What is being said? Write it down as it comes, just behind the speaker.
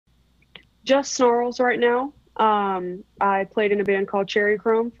Just Snarls right now. I played in a band called Cherry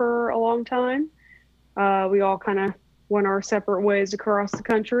Chrome for a long time. We all kind of went our separate ways across the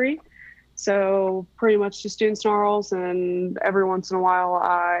country. So pretty much just doing Snarls, and every once in a while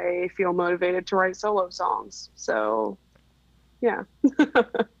I feel motivated to write solo songs. So yeah,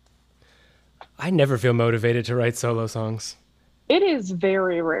 I never feel motivated to write solo songs. it is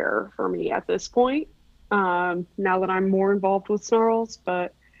very rare for me at this point. Now that I'm more involved with Snarls,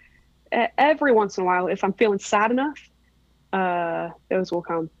 but every once in a while, if I'm feeling sad enough, those will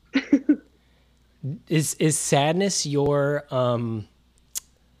come. Is sadness your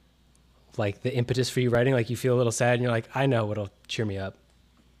like the impetus for you writing? Like you feel a little sad and you're like, I know what'll cheer me up.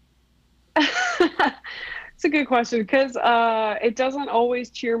 It's a good question because it doesn't always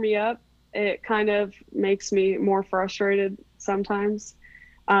cheer me up. It kind of makes me more frustrated sometimes.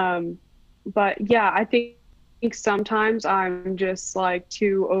 Um, but yeah, I think sometimes I'm just like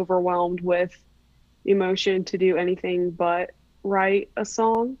too overwhelmed with emotion to do anything but write a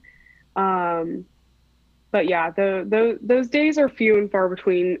song. Um, but yeah, those days are few and far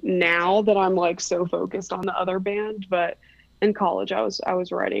between now that I'm like so focused on the other band. But in college, I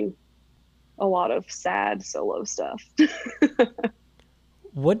was writing a lot of sad solo stuff.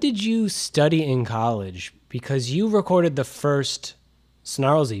 What did you study in college? Because you recorded the first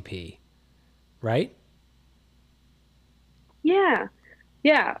Snarls EP, right? Yeah.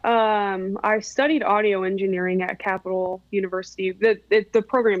 Yeah. I studied audio engineering at Capital University. The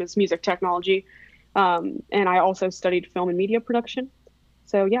program is music technology. And I also studied film and media production.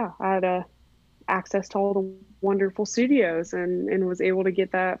 So yeah, I had access to all the wonderful studios and was able to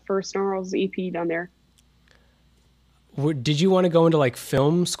get that first Snarls EP done there. Did you want to go into like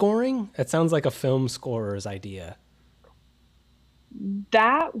film scoring? That sounds like a film scorer's idea.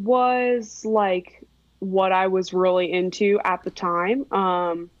 That was like what I was really into at the time.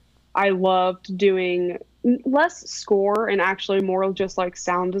 I loved doing less score and actually more just like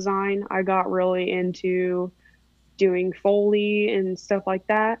sound design. I got really into doing Foley and stuff like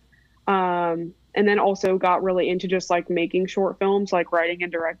that. And then also got really into just like making short films, like writing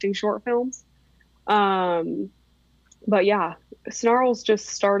and directing short films. Um, but yeah, Snarls just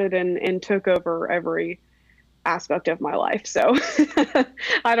started and took over every aspect of my life. So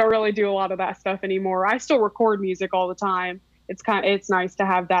I don't really do a lot of that stuff anymore. I still record music all the time. It's nice to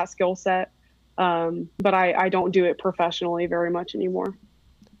have that skill set. But I don't do it professionally very much anymore.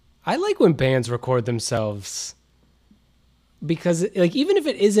 I like when bands record themselves because like even if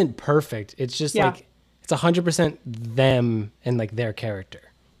it isn't perfect, it's just Yeah. like it's 100% them and like their character.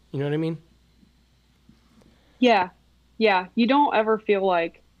 You know what I mean? Yeah. Yeah. You don't ever feel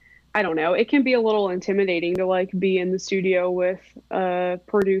like, I don't know, it can be a little intimidating to like be in the studio with a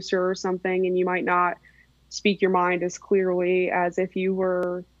producer or something, and you might not speak your mind as clearly as if you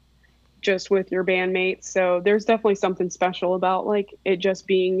were just with your bandmates. So there's definitely something special about like it just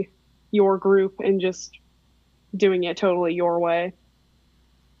being your group and just doing it totally your way.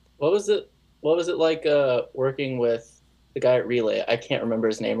 What was it? What was it like working with the guy at Relay? I can't remember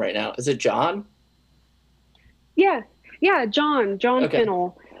his name right now. Is it John? Yeah. Yeah, John Okay.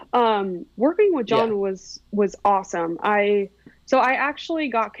 Pennell. Working with Yeah. John was awesome. I actually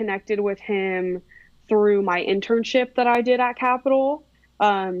got connected with him through my internship that I did at Capitol.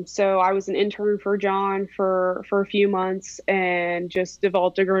 So I was an intern for John for a few months and just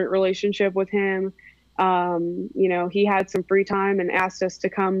developed a great relationship with him. He had some free time and asked us to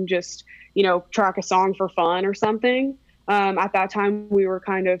come just, track a song for fun or something. At that time, we were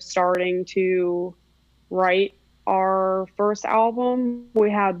kind of starting to write our first album. We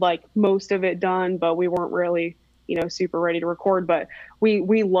had like most of it done, but we weren't really, super ready to record. But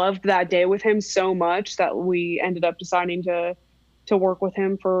we loved that day with him so much that we ended up deciding to work with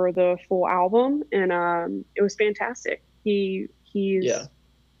him for the full album, and it was fantastic. He's Yeah.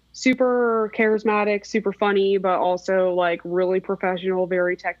 super charismatic, super funny, but also like really professional,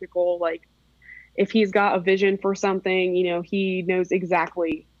 very technical. Like if he's got a vision for something, he knows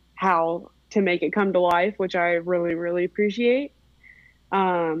exactly how to make it come to life, which I really, really appreciate.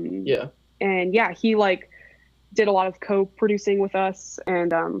 Um, Yeah. and yeah, he like did a lot of co-producing with us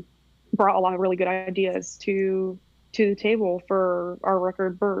and brought a lot of really good ideas to the table for our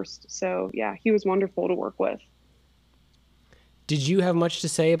record Burst. So yeah, he was wonderful to work with. Did you have much to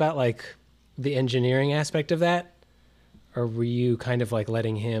say about like the engineering aspect of that? Or were you kind of like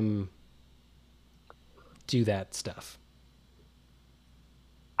letting him do that stuff?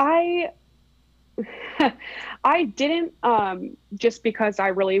 I I didn't just because I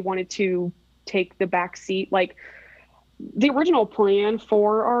really wanted to take the back seat. Like the original plan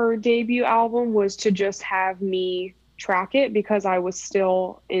for our debut album was to just have me track it because I was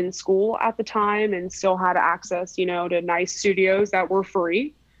still in school at the time and still had access, you know, to nice studios that were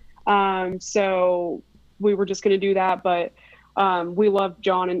free. So we were just going to do that. But we loved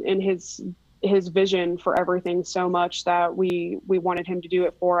John and his vision for everything so much that we wanted him to do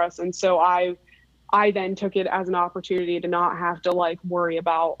it for us. And so I then took it as an opportunity to not have to like worry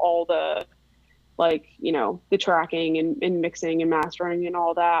about all the, like, you know, the tracking and mixing and mastering and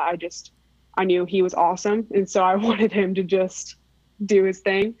all that. I knew he was awesome. And so I wanted him to just do his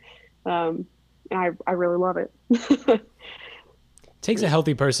thing. And I really love it. It takes a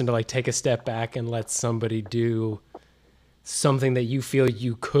healthy person to like take a step back and let somebody do something that you feel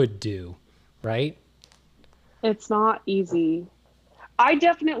you could do, right? It's not easy. I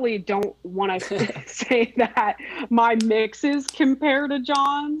definitely don't want to say that my mixes compare to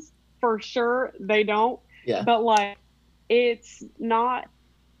John's. For sure, they don't. Yeah. But like, it's not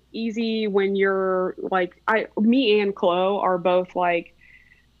easy when you're like, me and Chloe are both like,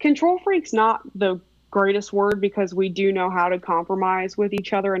 control freaks. Not the greatest word because we do know how to compromise with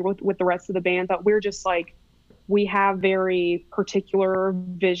each other and with the rest of the band. But we're just like, we have very particular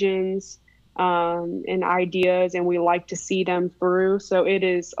visions and ideas, and we like to see them through. So it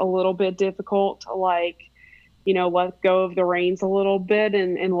is a little bit difficult to like, you know, let go of the reins a little bit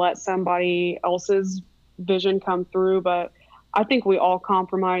and let somebody else's vision come through. But I think we all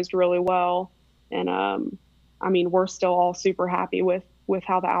compromised really well. And I mean, we're still all super happy with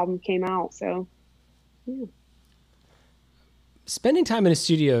how the album came out. So yeah. Spending time in a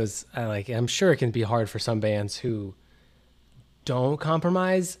studio is I'm sure it can be hard for some bands who don't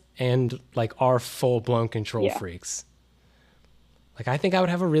compromise and like are full-blown control freaks. Like, I think I would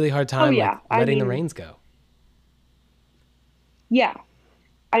have a really hard time letting the reins go. Yeah.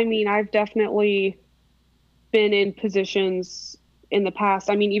 I mean, I've definitely been in positions in the past.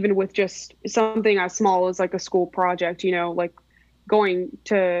 I mean, even with just something as small as like a school project, you know, like going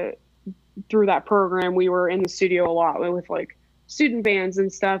through that program, we were in the studio a lot with like student bands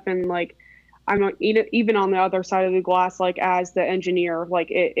and stuff. And like, I'm even on the other side of the glass, like as the engineer, like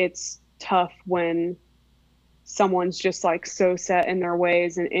it's tough when someone's just like so set in their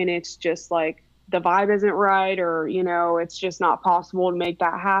ways and it's just like the vibe isn't right, or, you know, it's just not possible to make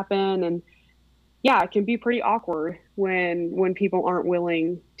that happen. And yeah, it can be pretty awkward when people aren't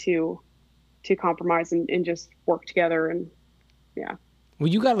willing to compromise and just work together. And yeah. Well,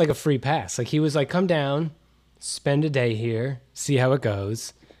 you got like a free pass. Like, he was like, come down, spend a day here, see how it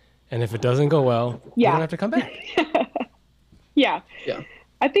goes. And if it doesn't go well, you don't have to come back. Yeah. Yeah.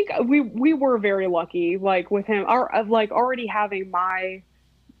 I think we were very lucky, like with him, like already having my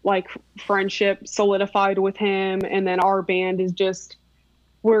like friendship solidified with him. And then our band is just,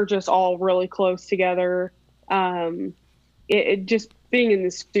 we're just all really close together. It just being in the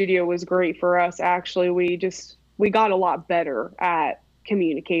studio was great for us. Actually, we got a lot better at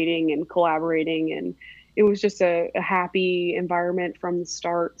communicating and collaborating, and it was just a happy environment from the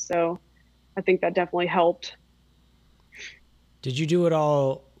start. So I think that definitely helped. Did you do it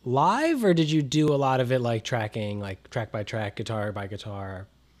all live, or did you do a lot of it like tracking, like track by track, guitar by guitar,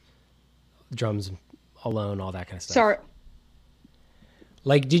 drums alone, all that kind of stuff? Sorry.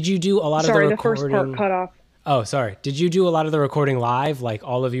 Like, did you do a lot of the recording? Sorry, the first part cut off. Oh, sorry. Did you do a lot of the recording live, like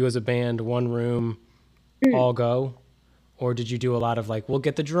all of you as a band, one room, all go? Or did you do a lot of like, we'll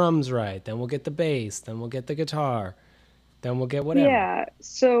get the drums right, then we'll get the bass, then we'll get the guitar, then we'll get whatever? Yeah,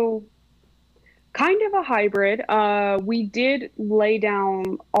 so kind of a hybrid. We did lay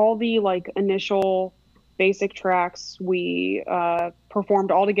down all the like initial basic tracks. We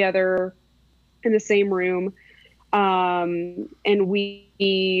performed all together in the same room. And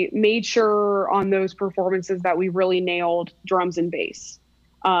we made sure on those performances that we really nailed drums and bass.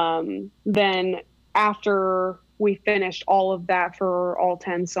 Then after we finished all of that for all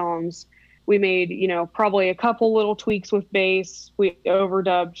 10 songs, we made, you know, probably a couple little tweaks with bass. We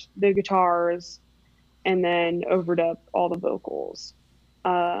overdubbed the guitars and then overdubbed all the vocals.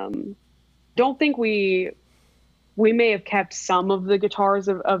 Don't think we may have kept some of the guitars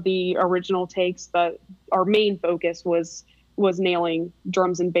of the original takes, but our main focus was nailing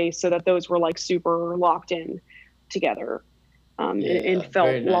drums and bass so that those were like super locked in together, and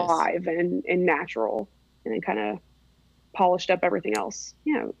felt live and natural, and then kind of polished up everything else.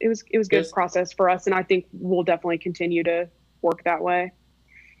 Yeah, it was good process for us, and I think we'll definitely continue to work that way.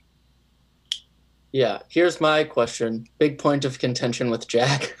 Yeah, here's my question. Big point of contention with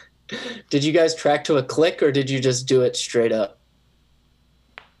Jack. Did you guys track to a click, or did you just do it straight up?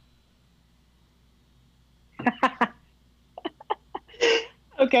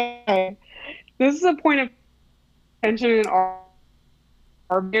 Okay. This is a point of tension in our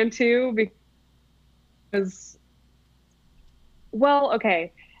band too, because Well,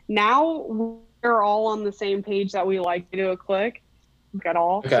 okay. Now we're all on the same page that we like to do a click at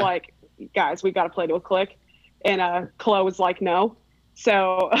all. Okay. Like, guys, we got to play to a click. And Chloe was like, no.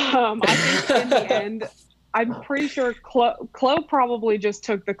 So I think in the end, I'm pretty sure Chloe probably just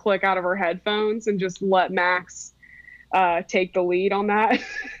took the click out of her headphones and just let Max take the lead on that.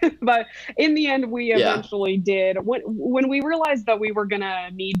 But in the end, we eventually did. When we realized that we were going to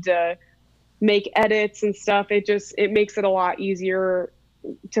need to make edits and stuff, it makes it a lot easier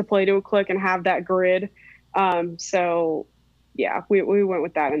to play to a click and have that grid. So yeah, we went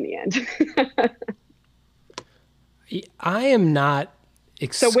with that in the end. I am not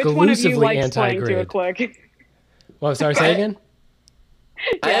exclusively so which one of you likes playing anti-grid. to a click? Well, sorry, say again.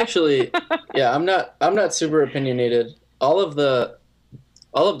 I actually, I'm not super opinionated. All of the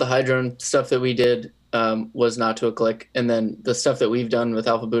Hydron stuff that we did was not to a click, and then the stuff that we've done with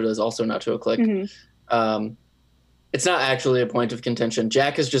Alpha Buddha is also not to a click. Mm-hmm. It's not actually a point of contention.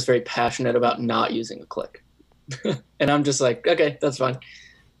 Jack is just very passionate about not using a click, and I'm just like, okay, that's fine.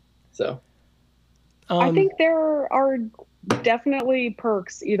 So, I think there are definitely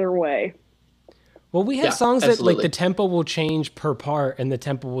perks either way. Well, we have songs that like the tempo will change per part, and the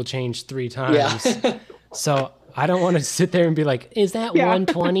tempo will change 3 times. Yeah. So I don't want to sit there and be like, is that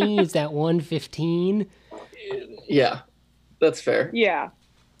 120? Is that 115? Yeah, that's fair. Yeah.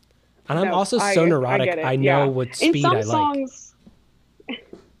 And I'm also so neurotic. I know what speed I like. Songs,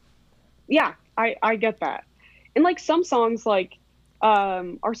 yeah, I get that. And like some songs, like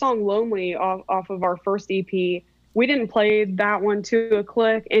our song "Lonely" off of our first EP, we didn't play that one to a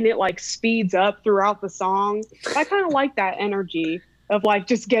click, and it like speeds up throughout the song. I kind of like that energy of like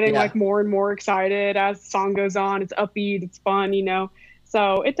just getting like more and more excited as the song goes on. It's upbeat, it's fun, you know.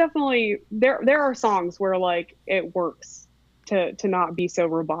 So it definitely there are songs where like it works to not be so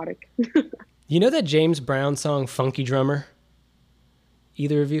robotic. You know that James Brown song "Funky Drummer"?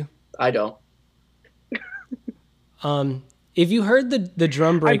 Either of you? I don't. If you heard the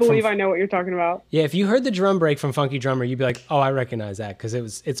drum break, I believe I know what you're talking about. Yeah, if you heard the drum break from Funky Drummer, you'd be like, "Oh, I recognize that," because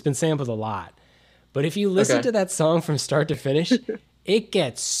it's been sampled a lot. But if you listen to that song from start to finish, it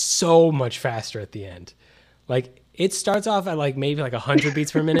gets so much faster at the end. Like it starts off at like maybe like 100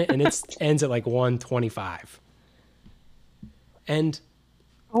 beats per minute, and it ends at like 125. And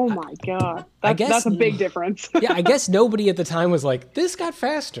oh my god, that's a big difference. Yeah, I guess nobody at the time was like, "This got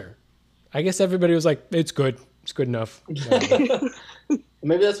faster." I guess everybody was like, "It's good. It's good enough."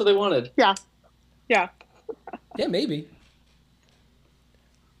 Maybe that's what they wanted. Yeah. Yeah, maybe.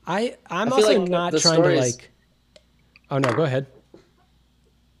 I'm also like not trying to like. Oh no, go ahead.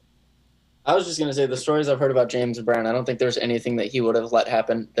 I was just gonna say the stories I've heard about James Brown. I don't think there's anything that he would have let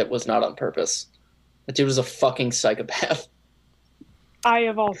happen that was not on purpose. That dude was a fucking psychopath. I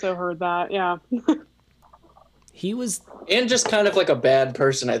have also heard that. Yeah. He was, and just kind of like a bad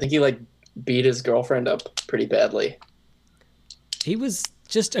person. I think he like beat his girlfriend up pretty badly. He was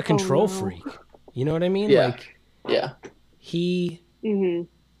just a control freak. You know what I mean? Yeah. Like, yeah. He. Mm-hmm.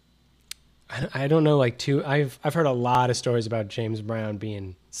 I don't know. Like, I've heard a lot of stories about James Brown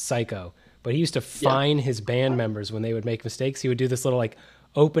being psycho, but he used to fine his band members when they would make mistakes. He would do this little like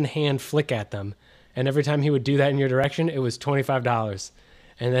open hand flick at them, and every time he would do that in your direction, it was $25,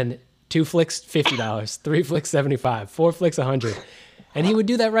 and then 2 flicks $50, 3 flicks $75, 4 flicks $100. And he would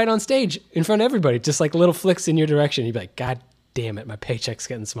do that right on stage in front of everybody, just like little flicks in your direction. He'd be like, "God damn it, my paycheck's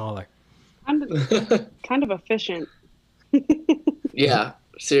getting smaller." Kind of efficient. Yeah,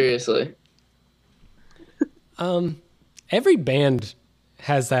 seriously. Every band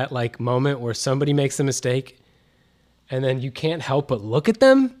has that like moment where somebody makes a mistake and then you can't help but look at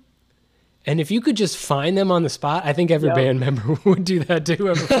them. And if you could just find them on the spot, I think every band member would do that too,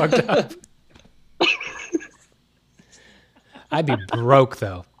 whoever fucked up. I'd be broke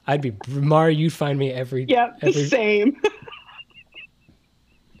though. I'd be Mari. You'd find me every. Same.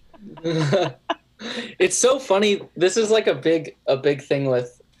 It's so funny. This is like a big thing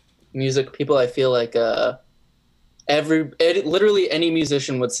with music people. I feel like literally any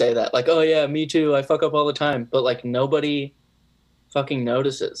musician would say that. Like, oh yeah, me too. I fuck up all the time. But like nobody fucking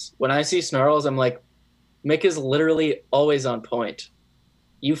notices. When I see Snarls, I'm like, Mick is literally always on point.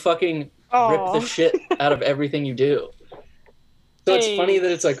 You fucking rip the shit out of everything you do. So it's funny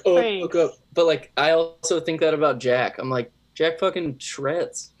that it's like, oh, fuck up. But like, I also think that about Jack. I'm like, Jack fucking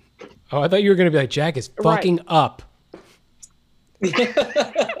shreds. Oh, I thought you were going to be like, Jack is fucking up.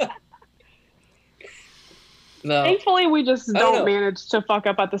 No. Thankfully, we just don't manage to fuck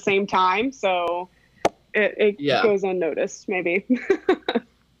up at the same time. So it goes unnoticed, maybe.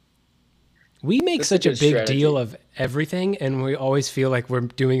 We make such a big deal of everything, and we always feel like we're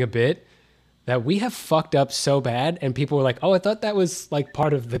doing a bit. that we have fucked up so bad, and people were like, "Oh, I thought that was like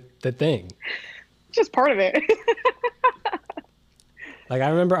part of the thing." Just part of it. Like I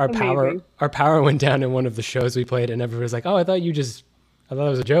remember our power went down in one of the shows we played, and everybody was like, "Oh, I thought it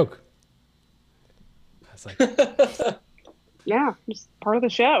was a joke." I was like, "Yeah, just part of the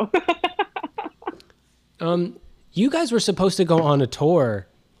show." You guys were supposed to go on a tour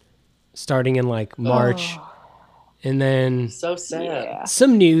starting in like March, and then so sad.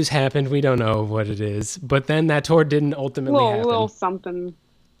 Some news happened. We don't know what it is, but then that tour didn't ultimately happen. A little something.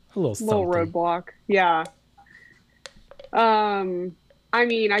 A little something. Little roadblock. Yeah. I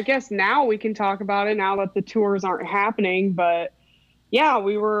mean, I guess now we can talk about it now that the tours aren't happening, but yeah,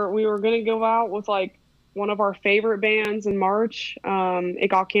 we were going to go out with like one of our favorite bands in March. It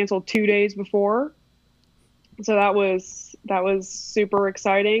got canceled 2 days before. So that was super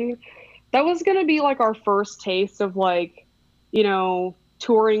exciting. That was going to be like our first taste of like, you know,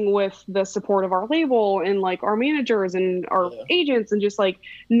 touring with the support of our label and like our managers and our agents, and just like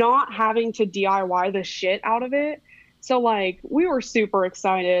not having to DIY the shit out of it. So like we were super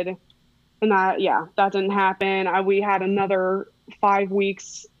excited, and that didn't happen. We had another 5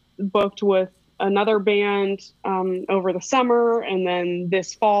 weeks booked with another band over the summer, and then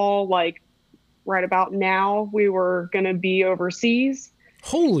this fall, like right about now, we were going to be overseas.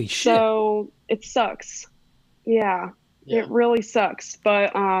 Holy shit. So it sucks. Yeah, it really sucks.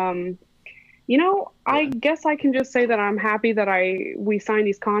 But, you know, I guess I can just say that I'm happy that we signed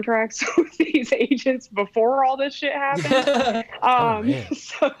these contracts with these agents before all this shit happened.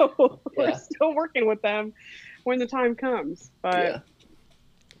 So we're still working with them when the time comes. But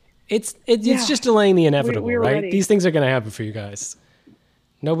it's just delaying the inevitable, we're right? ready. These things are going to happen for you guys.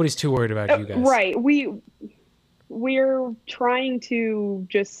 Nobody's too worried about you guys. Right. We're trying to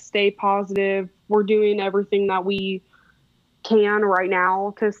just stay positive. We're doing everything that we can right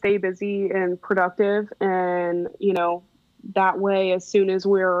now to stay busy and productive. And, you know, that way, as soon as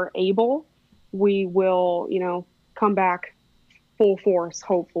we're able, we will, you know, come back full force,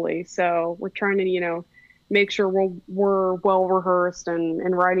 hopefully. So we're trying to, you know, make sure we're well rehearsed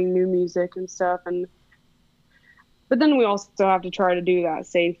and writing new music and stuff. But then we also have to try to do that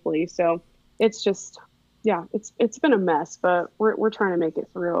safely. So it's just, it's been a mess, but we're trying to make it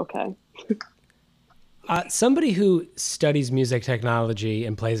through okay. Somebody who studies music technology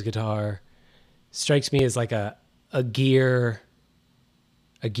and plays guitar strikes me as like a gearhead.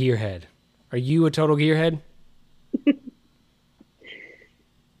 Are you a total gearhead?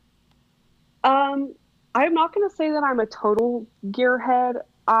 I'm not going to say that I'm a total gearhead.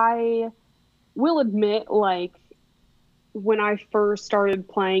 I will admit, like, when I first started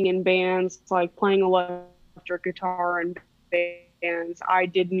playing in bands, like playing electric guitar and bands, I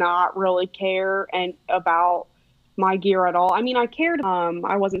did not really care about my gear at all. I mean, I cared.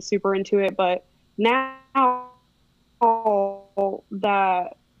 I wasn't super into it, but now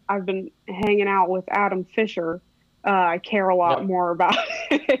that I've been hanging out with Adam Fisher, I care a lot more about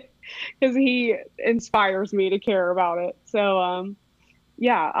it because he inspires me to care about it. So,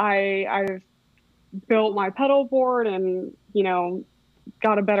 I've built my pedal board and, you know,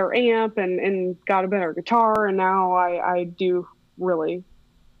 got a better amp and got a better guitar. And now I do really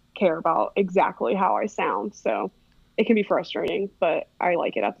care about exactly how I sound. So it can be frustrating, but I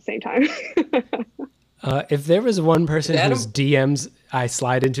like it at the same time. If there was one person whose DMs I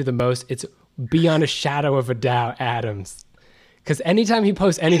slide into the most, it's beyond a shadow of a doubt Adams. Because anytime he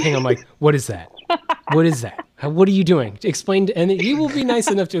posts anything, I'm like, what is that? What is that? What are you doing? Explain. And he will be nice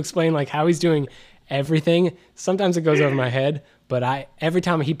enough to explain like how he's doing everything. Sometimes it goes over my head, but every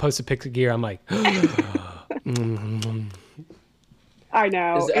time he posts a pic of gear, I'm like, I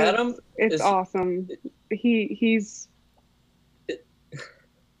know. Is Adam? It's awesome. He's.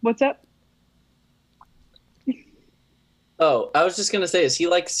 What's up? Oh, I was just gonna say, is he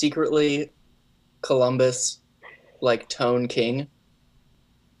like secretly Columbus, like tone king?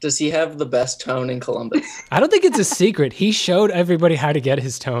 Does he have the best tone in Columbus? I don't think it's a secret. He showed everybody how to get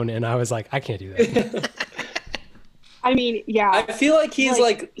his tone, and I was like, I can't do that. I mean, yeah. I feel like he's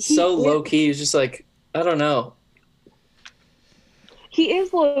so low key. He's just like, I don't know. He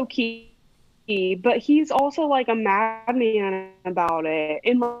is low key, but he's also like a madman about it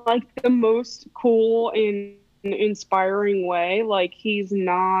in like the most cool and inspiring way. Like he's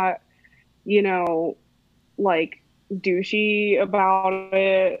not, you know, like douchey about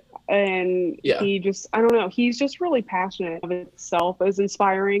it, and he just, I don't know, he's just really passionate of itself as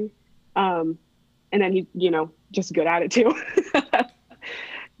inspiring, and then he, you know, just good at it too.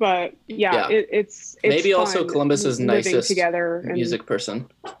 But it's maybe also Columbus's nicest together music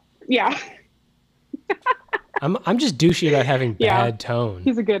person. Yeah. I'm just douchey about having bad tone.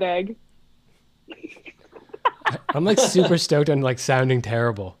 He's a good egg. I'm like super stoked on like sounding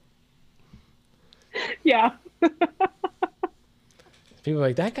terrible. Yeah. People are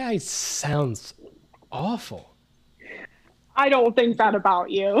like, that guy sounds awful. I don't think that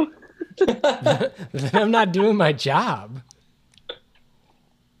about you. Then I'm not doing my job.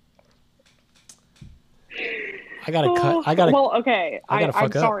 I gotta cut. I gotta. Well, okay. gotta I'm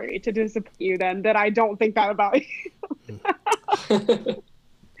fuck up. sorry to disappoint you then that I don't think that about you.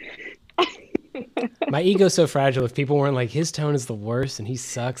 My ego's so fragile. If people weren't like, his tone is the worst and he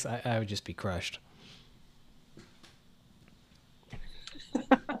sucks, I would just be crushed.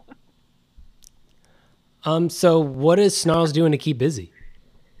 So what is Snarls doing to keep busy?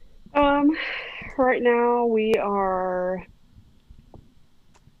 Right now we are.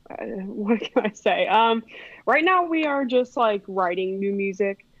 What can I say? Right now we are just like writing new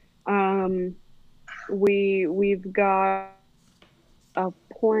music. We've got a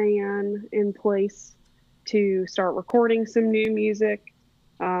plan in place to start recording some new music.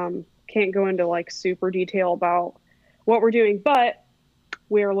 Can't go into like super detail about what we're doing, but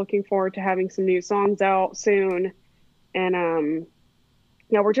we are looking forward to having some new songs out soon. And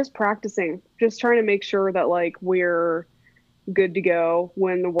yeah, we're just practicing, just trying to make sure that like we're good to go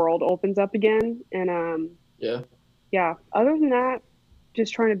when the world opens up again. And yeah, other than that,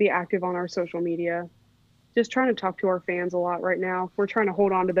 just trying to be active on our social media, just trying to talk to our fans a lot right now. We're trying to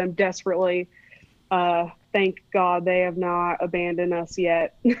hold on to them desperately. Thank God they have not abandoned us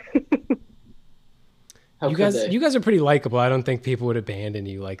yet. You guys are pretty likable. I don't think people would abandon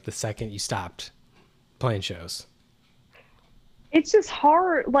you like the second you stopped playing shows. It's just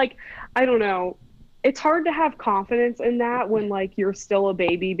hard. Like, I don't know. It's hard to have confidence in that when like you're still a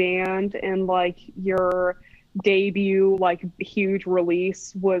baby band and like your debut like huge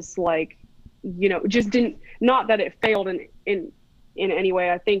release was like, you know, just didn't, not that it failed in any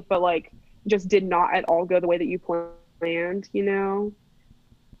way I think, but like just did not at all go the way that you planned, you know.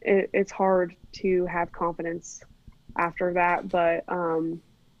 It's hard to have confidence after that, but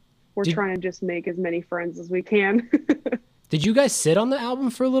we're trying to just make as many friends as we can. Did you guys sit on the album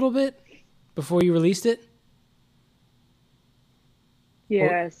for a little bit before you released it?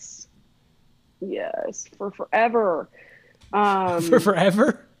 Yes. Yes, for forever. For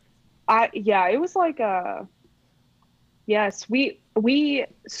forever? Yeah, it was like yes, we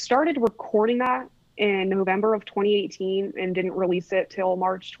started recording that in November of 2018 and didn't release it till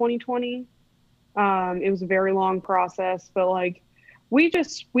March 2020. It was a very long process, but like we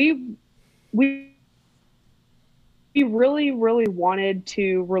really, really wanted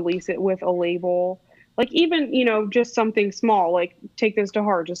to release it with a label. Like even, you know, just something small, like Take This to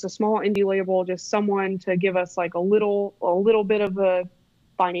Heart, just a small indie label, just someone to give us like a little bit of a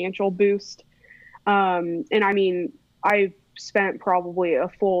financial boost. And I mean, I spent probably a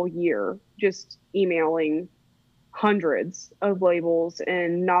full year just emailing hundreds of labels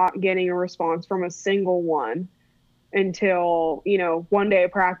and not getting a response from a single one until, you know, one day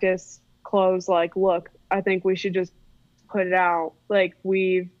of practice closed like, look, I think we should just put it out. Like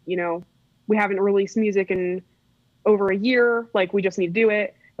we haven't released music in over a year. Like we just need to do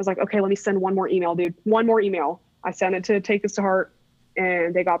it. I was like, okay, let me send one more email, dude. One more email. I sent it to Take This to Heart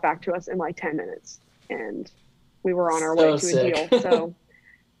and they got back to us in like 10 minutes and we were on our way to a deal. So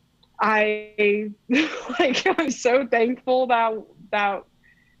I'm so thankful that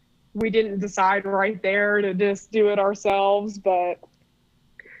we didn't decide right there to just do it ourselves. But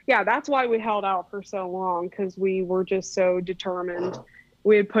yeah, that's why we held out for so long, because we were just so determined.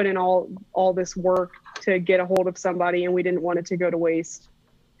 We had put in all this work to get a hold of somebody and we didn't want it to go to waste.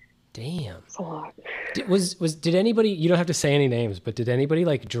 Damn. It's a lot. Did anybody, you don't have to say any names, but did anybody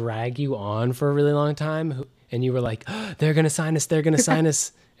like drag you on for a really long time and you were like, oh, they're going to sign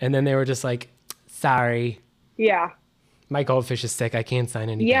us. And then they were just like, sorry. Yeah. My goldfish is sick. I can't sign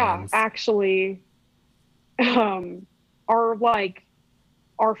any bands. Actually, our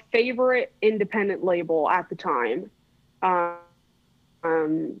favorite independent label at the time,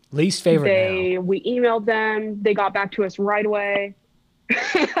 least favorite we emailed them. They got back to us right away.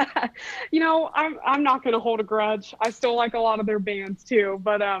 You know, I'm not going to hold a grudge. I still like a lot of their bands too,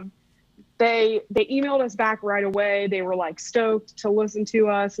 but they emailed us back right away. They were like stoked to listen to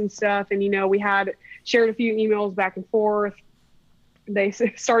us and stuff. And, you know, we had shared a few emails back and forth. They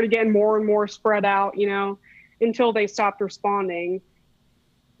started getting more and more spread out, you know, until they stopped responding.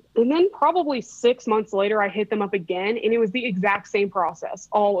 And then probably 6 months later, I hit them up again and it was the exact same process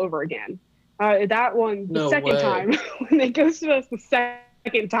all over again. That one, the second time, when they ghosted us the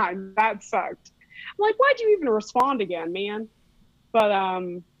second time, that sucked. I'm like, why'd you even respond again, man? But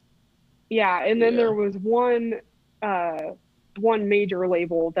yeah, and then there was one major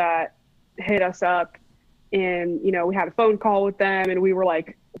label that hit us up, and we had a phone call with them, and we were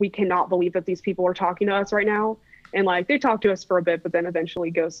like, we cannot believe that these people are talking to us right now. And like, they talked to us for a bit, but then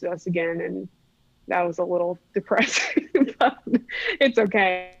eventually ghosted us again, and that was a little depressing. But it's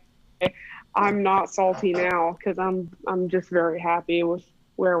okay. I'm not salty now because I'm just very happy with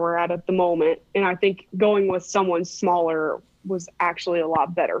where we're at the moment. And I think going with someone smaller was actually a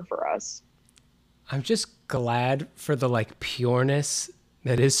lot better for us. I'm just glad for the like pureness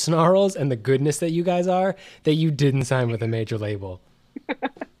that is Snarls and the goodness that you guys are, that you didn't sign with a major label.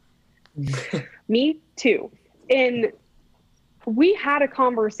 Me too. And we had a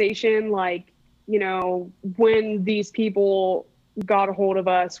conversation, like, when these people got a hold of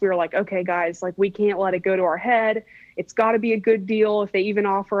us, we were like, okay, guys, like, we can't let it go to our head. It's got to be a good deal if they even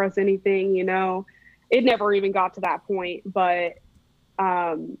offer us anything, It never even got to that point. But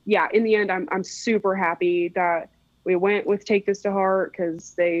yeah, in the end, I'm super happy that we went with Take This to Heart,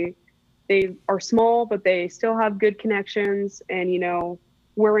 because they are small, but they still have good connections. And,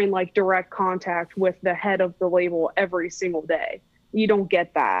 we're in like direct contact with the head of the label every single day. You don't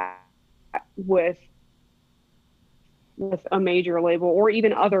get that with a major label or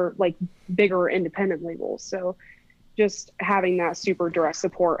even other like bigger independent labels. So just having that super direct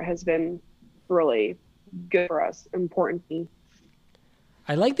support has been really good for us, important to me.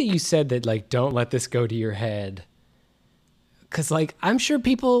 I like that you said that, like, don't let this go to your head. Because, like, I'm sure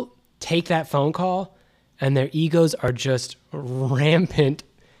people take that phone call and their egos are just rampant,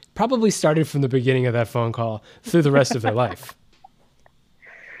 probably started from the beginning of that phone call through the rest of their life.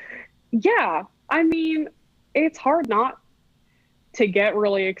 Yeah. I mean, it's hard not to get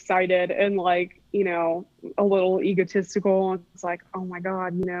really excited and like, a little egotistical. It's like, oh my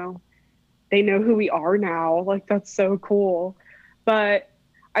God, they know who we are now. Like, that's so cool. But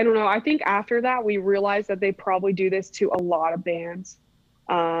I don't know. I think after that, we realized that they probably do this to a lot of bands.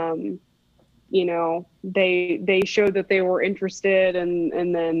 They showed that they were interested,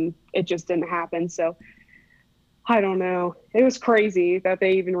 and then it just didn't happen. So I don't know. It was crazy that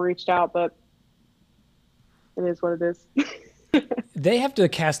they even reached out, but it is what it is. They have to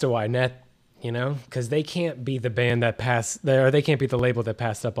cast a wide net, because they can't be the band that they can't be the label that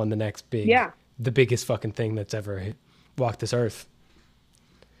passed up on the next the biggest fucking thing that's ever walked this earth.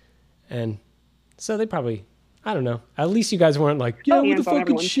 And so they probably, I don't know. At least you guys weren't like, yeah, what the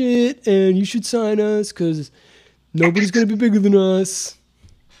fucking shit, and you should sign us because nobody's going to be bigger than us.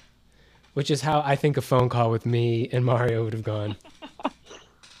 Which is how I think a phone call with me and Mario would have gone.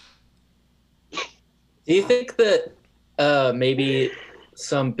 Do you think that maybe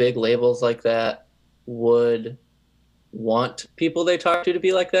some big labels like that would want people they talk to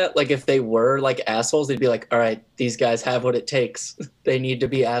be like that? Like, if they were like assholes, they'd be like, all right, these guys have what it takes. They need to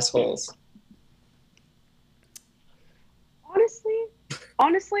be assholes.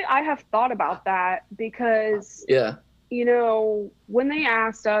 Honestly, I have thought about that because, when they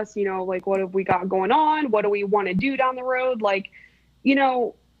asked us, like, what have we got going on? What do we want to do down the road? Like,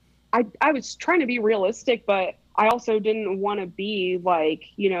 I was trying to be realistic, but I also didn't want to be like,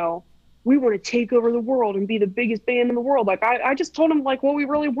 we want to take over the world and be the biggest band in the world. Like, I just told them like what we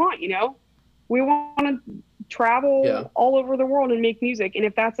really want, we want to travel all over the world and make music. And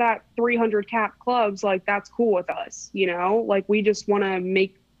if that's at 300 cap clubs, like, that's cool with us, like, we just want to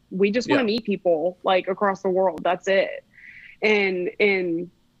meet people like across the world. That's it. And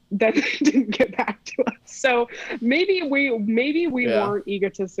that didn't get back to us. So maybe we weren't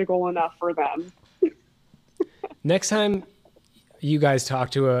egotistical enough for them. Next time you guys talk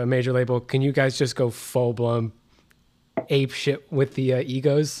to a major label, can you guys just go full blown ape shit with the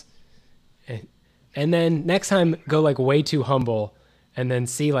egos? And then next time go like way too humble, and then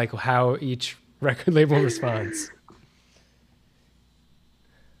see like how each record label responds.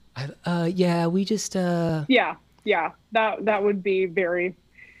 We just that would be very.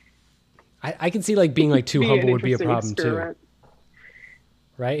 I can see like being like too humble would be a problem too.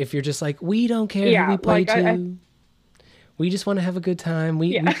 Right? If you're just like, we don't care who we play to. We just want to have a good time.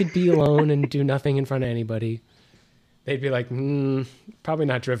 We could be alone and do nothing in front of anybody. They'd be like, probably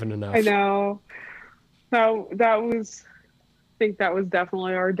not driven enough. I know. So I think that was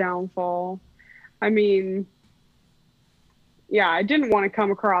definitely our downfall. I mean, I didn't want to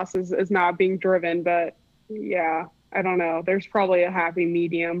come across as not being driven, but I don't know. There's probably a happy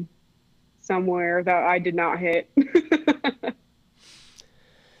medium somewhere that I did not hit.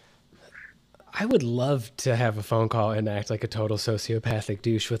 I would love to have a phone call and act like a total sociopathic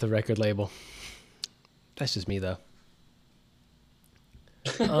douche with a record label. That's just me, though.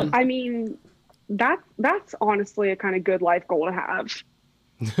 I mean, that's honestly a kind of good life goal to have.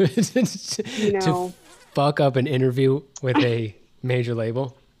 To fuck up an interview with a major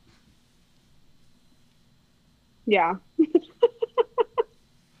label. Yeah.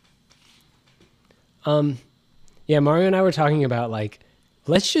 Yeah, Mario and I were talking about like,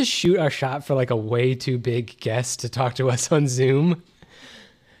 let's just shoot our shot for like a way too big guest to talk to us on Zoom.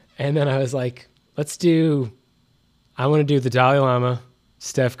 And then I was like, I want to do the Dalai Lama,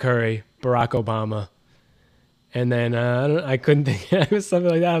 Steph Curry, Barack Obama. And then I couldn't think. It was something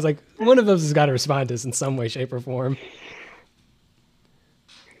like that. I was like, one of those has got to respond to us in some way, shape, or form.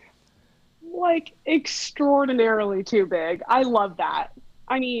 Like extraordinarily too big. I love that.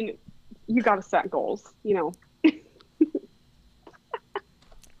 I mean, you got to set goals, you know.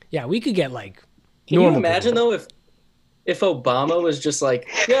 Yeah, we could get like. Can you imagine though if Obama was just like,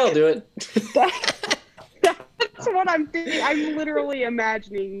 yeah, I'll do it. That's what I'm thinking. I'm literally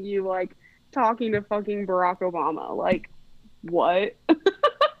imagining you like talking to fucking Barack Obama. Like, what? That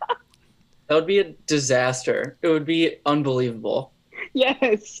would be a disaster. It would be unbelievable.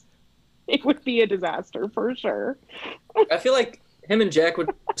 Yes, it would be a disaster for sure. I feel like him and Jack would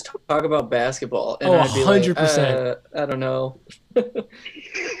just talk about basketball, and Oh, I'd be like, 100%. I don't know.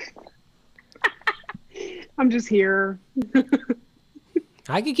 I'm just here.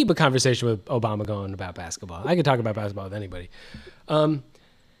 I could keep a conversation with Obama going about basketball. I could talk about basketball with anybody.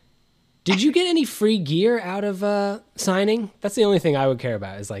 Did you get any free gear out of signing? That's the only thing I would care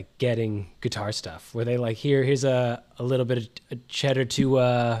about is like getting guitar stuff. Were they like, here's a little bit of cheddar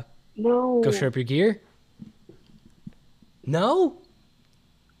to No. go show up your gear? No?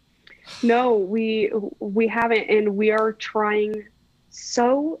 No, we haven't, and we are trying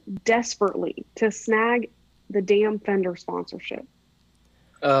so desperately to snag the damn Fender sponsorship.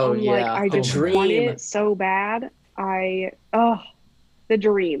 Oh, I'm yeah. like, I The just want dream. it so bad. The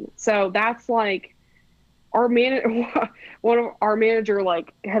dream. So that's like one of our manager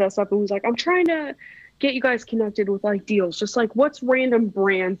like hit us up and was like, I'm trying to get you guys connected with like deals. Just like what's random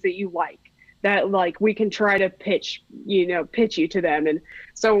brands that you like that like we can try to pitch you to them. And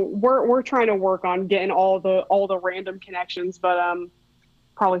so we're trying to work on getting all the random connections, but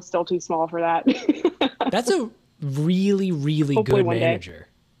probably still too small for that. That's a really, really Hopefully good one day. manager.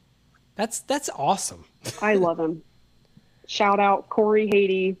 That's awesome. I love him. Shout out Corey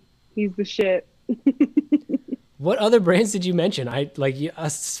Haiti. He's the shit. What other brands did you mention?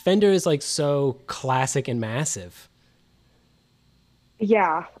 Fender is like so classic and massive.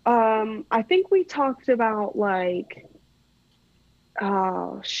 Yeah. I think we talked about like,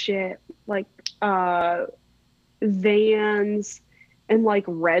 oh shit, like Vans and like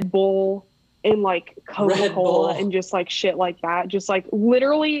Red Bull and like Coca-Cola and just like shit like that. Just like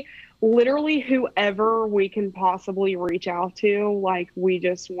literally whoever we can possibly reach out to, like we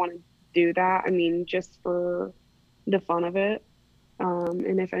just want to do that. I mean, just for the fun of it.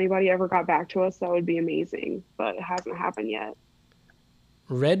 And if anybody ever got back to us, that would be amazing, but it hasn't happened yet.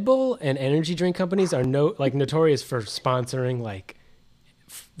 Red Bull and energy drink companies are notorious for sponsoring like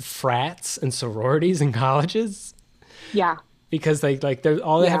frats and sororities in colleges. Yeah. Because they have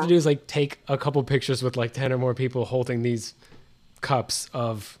to do is like take a couple pictures with like 10 or more people holding these cups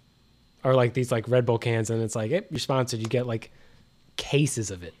or like these like Red Bull cans, and it's like, hey, you're sponsored. You get like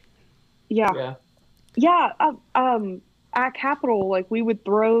cases of it. Yeah. At Capitol, like we would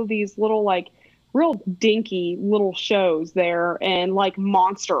throw these little like real dinky little shows there, and like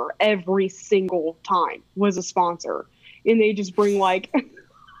Monster every single time was a sponsor, and they just bring like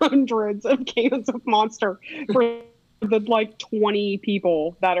hundreds of cans of Monster for the like 20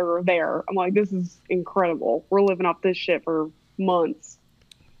 people that are there. I'm like, this is incredible. We're living up this shit for months.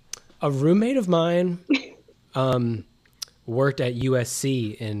 A roommate of mine worked at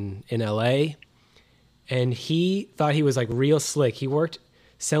USC in LA, and he thought he was like real slick. He worked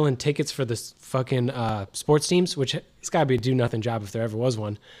selling tickets for the fucking sports teams, which it's got to be a do nothing job if there ever was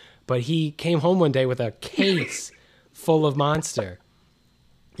one. But he came home one day with a case full of Monster.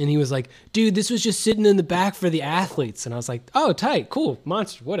 And he was like, dude, this was just sitting in the back for the athletes. And I was like, oh, tight, cool,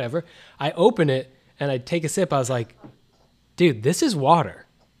 Monster, whatever. I open it and I take a sip. I was like, dude, this is water.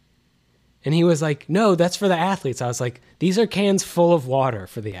 And he was like, no, that's for the athletes. I was like, these are cans full of water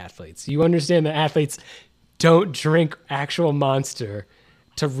for the athletes. You understand that athletes don't drink actual Monster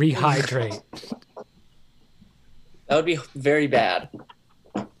to rehydrate. That would be very bad.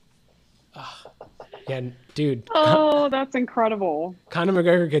 Yeah, dude. Oh, that's incredible. Conor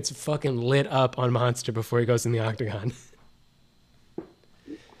McGregor gets fucking lit up on Monster before he goes in the octagon.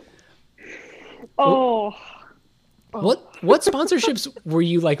 Oh. What sponsorships were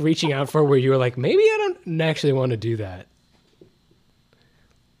you like reaching out for where you were like, maybe I don't actually want to do that?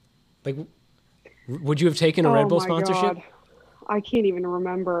 Like, would you have taken a Red Bull sponsorship? God. I can't even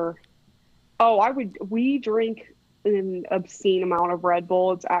remember. We drink an obscene amount of Red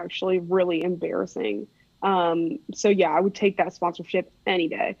Bull. It's actually really embarrassing. So yeah, I would take that sponsorship any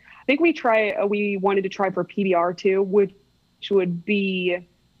day. I think we wanted to try for PBR too, which would be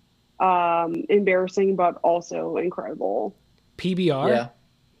embarrassing but also incredible. PBR? Yeah.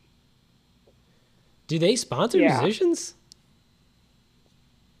 Do they sponsor musicians?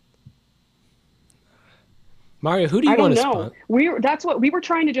 Mario, who do you want to sponsor? That's what we were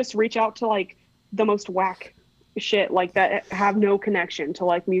trying to just reach out to, like the most whack shit like that have no connection to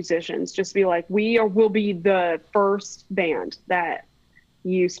like musicians. Just be like, will be the first band that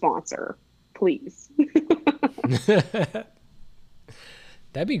you sponsor, please.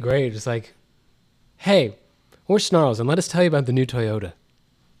 That'd be great. It's like, hey, we're Snarls, and let us tell you about the new Toyota.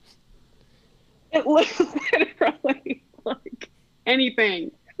 It literally like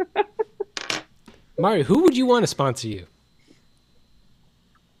anything. Mario, who would you want to sponsor you?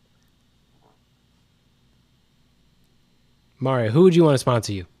 Mario, who would you want to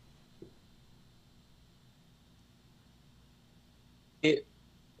sponsor you?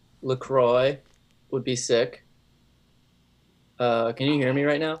 LaCroix would be sick. Can you hear me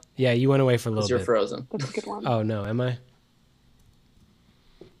right now? Yeah, you went away for a little bit. You're frozen. That's a good one. Oh, no, am I?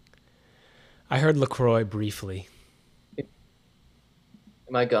 I heard LaCroix briefly.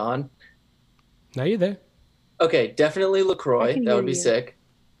 Am I gone? Now you're there. Okay, definitely LaCroix. That would be sick.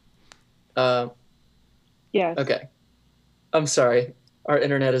 Yes. Okay. I'm sorry. Our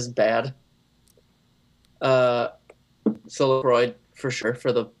internet is bad. So LaCroix for sure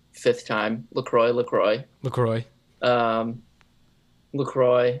for the 5th time. LaCroix. LaCroix.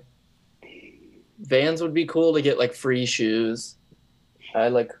 Vans would be cool to get like free shoes. I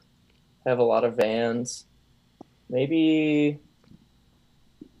like have a lot of Vans. Maybe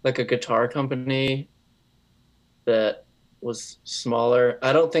like a guitar company that was smaller.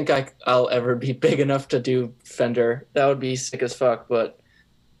 I don't think I'll ever be big enough to do Fender. That would be sick as fuck, but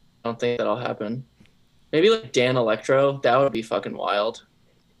I don't think that'll happen. Maybe like Dan Electro. That would be fucking wild.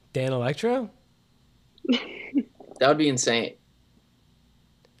 Dan Electro? That would be insane.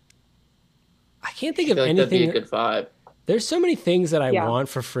 I can't think of like anything. That'd be a good vibe. There's so many things that I want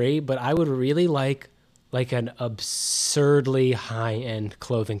for free, but I would really like an absurdly high-end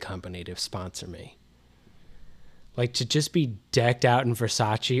clothing company to sponsor me. Like to just be decked out in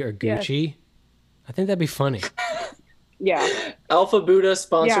Versace or Gucci. Yes. I think that'd be funny. Yeah. Alpha Buddha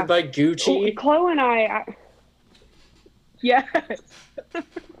sponsored by Gucci. Chloe and I yes.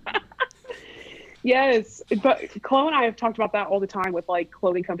 Yes. But Chloe and I have talked about that all the time with like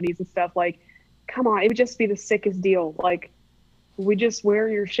clothing companies and stuff. Like, come on, it would just be the sickest deal. Like, we just wear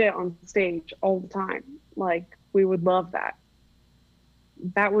your shit on stage all the time. Like, we would love that.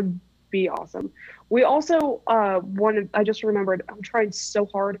 That would be awesome. We also I just remembered, I'm trying so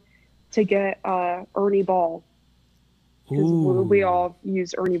hard to get Ernie Ball. Because we all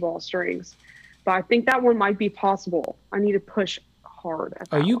use Ernie Ball strings. But I think that one might be possible. I need to push hard at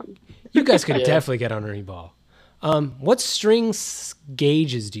that one. You guys could definitely get on Ernie Ball. What string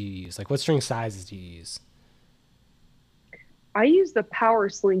gauges do you use? Like, what string sizes do you use? I use the Power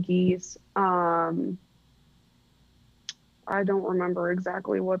Slinkies. I don't remember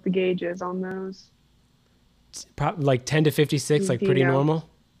exactly what the gauge is on those. Probably like 10 to 56, like pretty normal?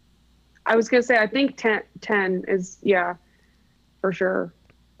 I was going to say, I think 10 is, yeah, for sure.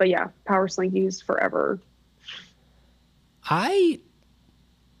 But yeah, Power Slinkies forever. I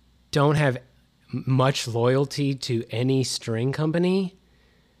don't have much loyalty to any string company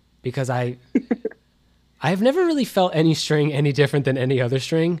because I've never really felt any string any different than any other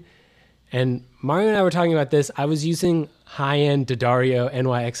string. And Mario and I were talking about this. I was using high-end D'Addario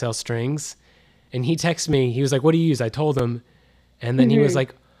NYXL strings, and he texted me. He was like, "What do you use?" I told him, and then he was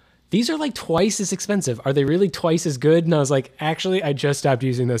like, "These are like twice as expensive. Are they really twice as good?" And I was like, "Actually, I just stopped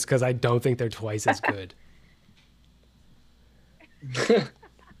using this because I don't think they're twice as good."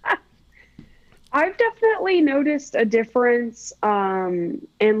 I've definitely noticed a difference in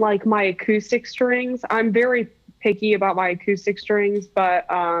like my acoustic strings. I'm very picky about my acoustic strings, but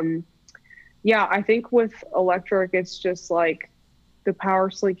yeah, I think with electric, it's just like the Power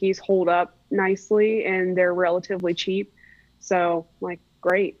Slinkies hold up nicely and they're relatively cheap. So like,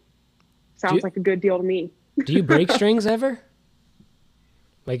 great. Sounds like a good deal to me. Do you break strings ever?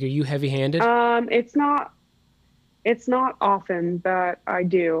 Like, are you heavy-handed? It's not often that I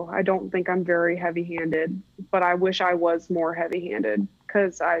do. I don't think I'm very heavy-handed, but I wish I was more heavy-handed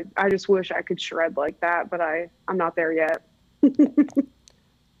because I just wish I could shred like that, but I'm not there yet.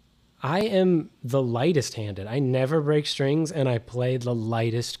 I am the lightest handed. I never break strings, and I play the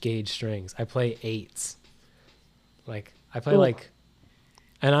lightest gauge strings. I play 8s. Like, I play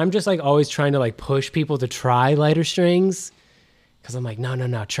and I'm just like always trying to like push people to try lighter strings. Because I'm like,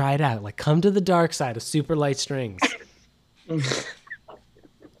 no, try it out. Like, come to the dark side of super light strings.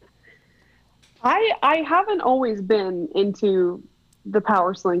 I haven't always been into the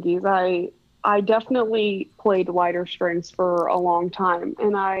power slinkies. I definitely played lighter strings for a long time,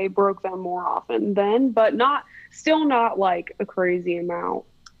 and I broke them more often then, but still not like a crazy amount.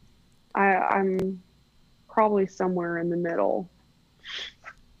 I'm probably somewhere in the middle.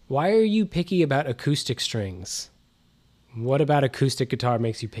 Why are you picky about acoustic strings? What about acoustic guitar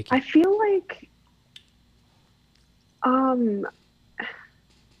makes you picky? I feel like, I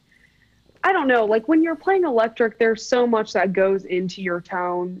don't know, like when you're playing electric, there's so much that goes into your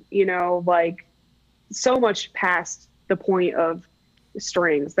tone, like so much past the point of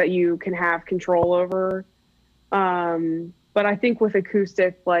strings that you can have control over. But I think with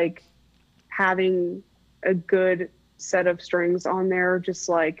acoustic, like having a good set of strings on there just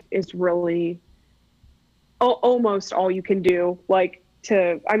like is really almost all you can do, like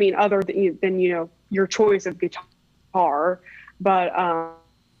other than your choice of guitar. But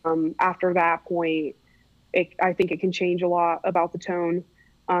after that point, I think it can change a lot about the tone.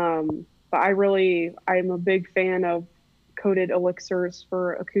 But I'm a big fan of coated elixirs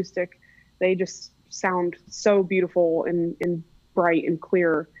for acoustic. They just sound so beautiful and bright and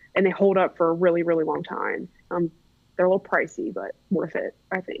clear, and they hold up for a really, really long time. They're a little pricey, but worth it,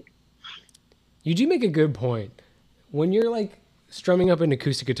 I think. You do make a good point. When you're like strumming up an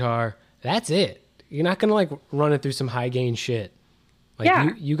acoustic guitar, that's it. You're not gonna like run it through some high gain shit. Like Yeah.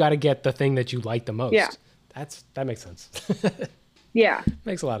 you got to get the thing that you like the most. Yeah. That makes sense. Yeah.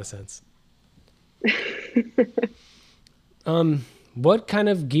 Makes a lot of sense. What kind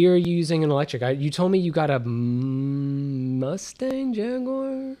of gear are you using in electric? You told me you got a Mustang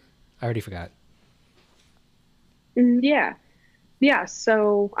Jaguar. I already forgot. Yeah. Yeah.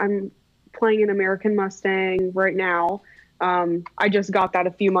 So I'm playing an American Mustang right now. I just got that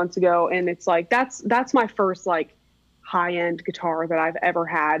a few months ago, and it's like that's my first like high-end guitar that I've ever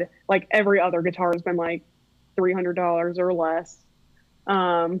had. Like every other guitar has been like $300 or less.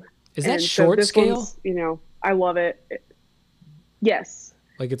 Is that short scale? I love it. Yes.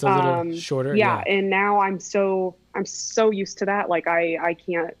 Like it's a little shorter. Yeah, and now I'm so used to that. Like I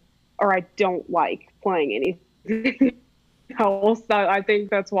can't, or I don't like playing anything else. I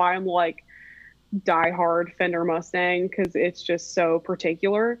think that's why I'm like diehard Fender Mustang, because it's just so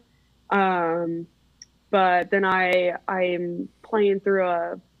particular. But then I'm playing through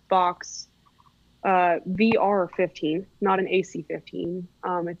a Vox VR15, not an AC15.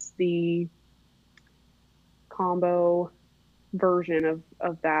 It's the combo version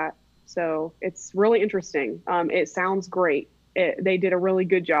of that. So it's really interesting. It sounds great. They did a really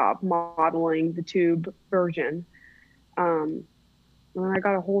good job modeling the tube version. And I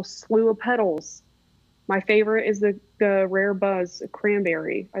got a whole slew of pedals. My favorite is the Rare Buzz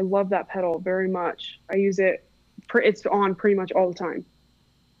Cranberry. I love that pedal very much. I use it. It's on pretty much all the time.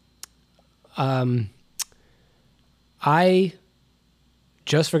 I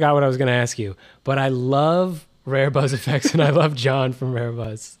just forgot what I was going to ask you, but I love Rare Buzz effects, and I love John from Rare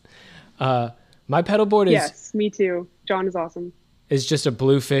Buzz. My pedal board is... Yes, me too. John is awesome. Is just a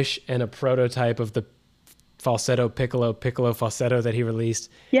Bluefish and a prototype of the falsetto piccolo falsetto that he released.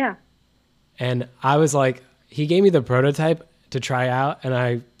 Yeah. And I was like, he gave me the prototype to try out, and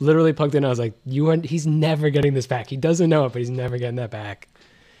I literally plugged in. And I was like, he's never getting this back. He doesn't know it, but he's never getting that back.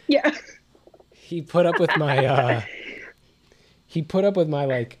 Yeah. He put up with my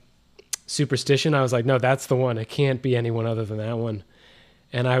like superstition. I was like, no, that's the one. It can't be anyone other than that one.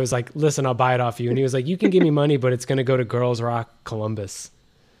 And I was like, listen, I'll buy it off you. And he was like, you can give me money, but it's going to go to Girls Rock Columbus.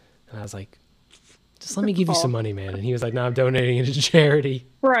 And I was like, just let me give you some money, man. And he was like, no, I'm donating it to charity.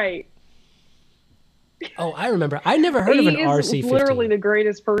 Right. Oh, I remember. I never heard of an RC-15. He's literally the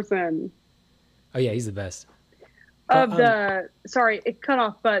greatest person. Oh, yeah, he's the best. Sorry, it cut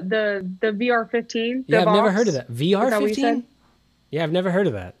off, but the VR15. Yeah, I've Vox, never heard of that. VR15? Yeah, I've never heard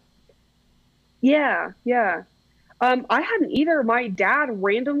of that. Yeah. I hadn't either. My dad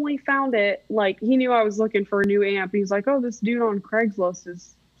randomly found it. Like, he knew I was looking for a new amp. He's like, oh, this dude on Craigslist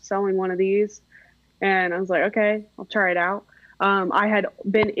is selling one of these. And I was like, okay, I'll try it out. I had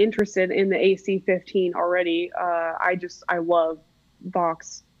been interested in the AC15 already. I love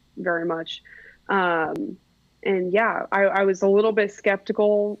Vox very much. And yeah, I was a little bit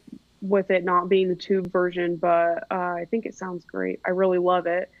skeptical with it not being the tube version, but I think it sounds great. I really love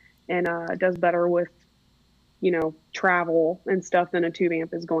it. And it does better with, travel and stuff than a tube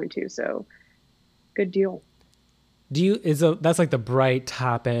amp is going to. So good deal. That's like the bright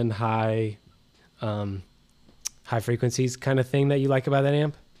top end high frequencies kind of thing that you like about that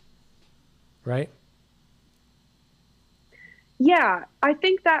amp, right? Yeah, I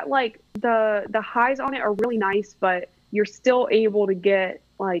think that like the highs on it are really nice, but you're still able to get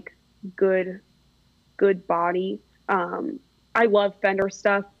like good good body. I love Fender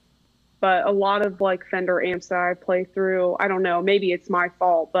stuff, but a lot of like Fender amps that I play through, I don't know, maybe it's my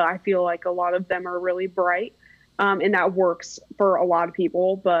fault, but I feel like a lot of them are really bright. And that works for a lot of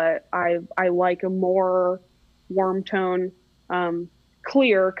people, but I like a more warm tone,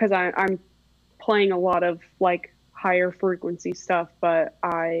 clear because I'm playing a lot of like higher frequency stuff, but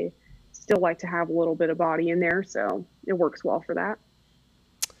I still like to have a little bit of body in there, so it works well for that.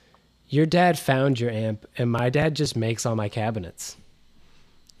 Your dad found your amp, and my dad just makes all my cabinets.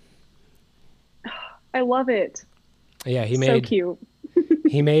 I love it. Yeah, So cute.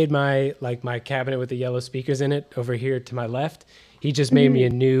 he made my cabinet with the yellow speakers in it over here to my left. He just made me a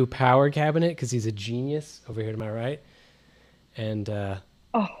new power cabinet because he's a genius over here to my right. And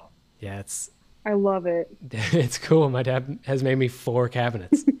Oh, yeah, I love it. it's cool. My dad has made me 4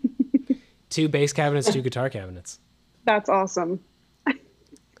 cabinets. 2 bass cabinets, 2 guitar cabinets. That's awesome.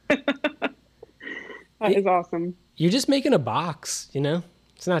 That is awesome. You're just making a box, you know?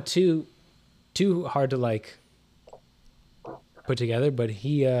 It's not too hard to like put together, but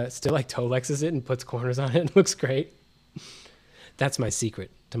he still like Tolexes it and puts corners on it and looks great. That's my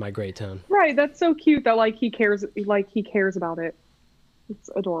secret to my great tone. Right, that's so cute that he cares about it. It's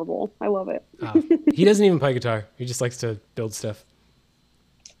adorable. I love it. He doesn't even play guitar. He just likes to build stuff.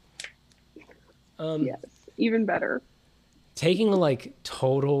 Yes, even better. Taking a like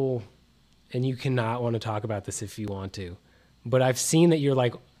total, and you cannot want to talk about this if you want to, but I've seen that you're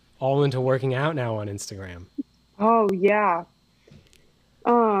like all into working out now on Instagram. Oh yeah.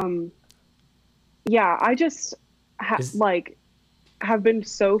 Yeah, I just have been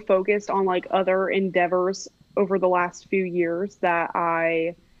so focused on like other endeavors over the last few years that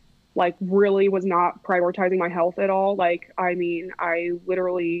I like really was not prioritizing my health at all. Like, I mean, I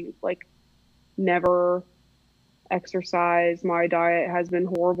literally like never exercise. My diet has been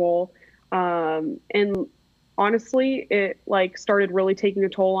horrible. And honestly, it like started really taking a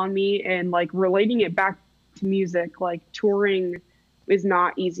toll on me, and like relating it back to music, like touring is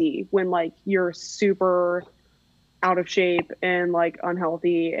not easy when like you're super out of shape and like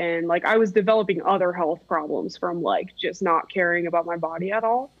unhealthy, and like I was developing other health problems from like just not caring about my body at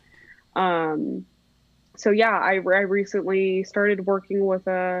all. So yeah, I recently started working with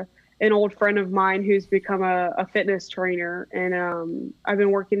an old friend of mine who's become a fitness trainer, and I've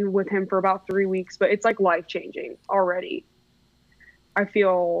been working with him for about 3 weeks, but it's like life changing already. I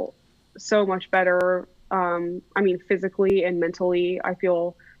feel so much better. I mean, physically and mentally, I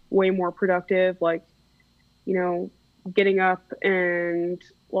feel way more productive. Like, you know, getting up and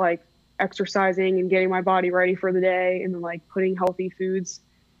like exercising and getting my body ready for the day, and then like putting healthy foods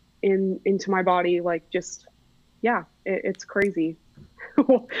into my body. Like, just, yeah, it's crazy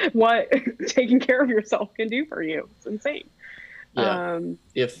what taking care of yourself can do for you. It's insane. Yeah.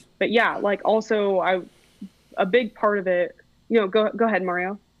 But yeah, like also a big part of it, you know, go ahead,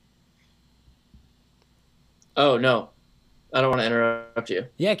 Mario. Oh no, I don't want to interrupt you.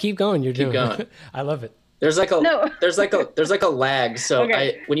 Yeah, keep going. Keep going. I love it. There's like a lag. So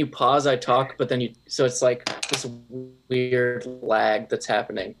Okay. when you pause, I talk, but then so it's like this weird lag that's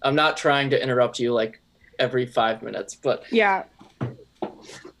happening. I'm not trying to interrupt you like every 5 minutes, but yeah.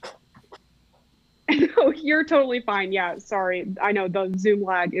 No, you're totally fine. Yeah, sorry. I know the Zoom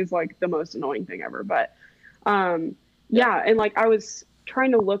lag is like the most annoying thing ever, but yeah, and like I was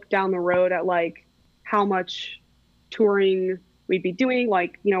trying to look down the road at like how much touring we'd be doing,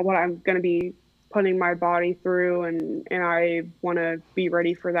 like, you know, what I'm going to be putting my body through, and I want to be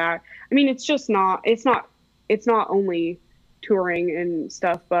ready for that. I mean, it's not only touring and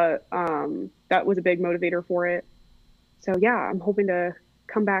stuff, but that was a big motivator for it. So yeah, I'm hoping to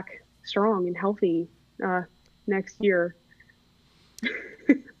come back strong and healthy next year.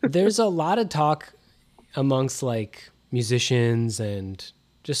 There's a lot of talk amongst like musicians, and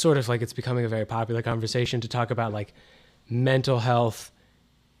just sort of like it's becoming a very popular conversation to talk about like mental health,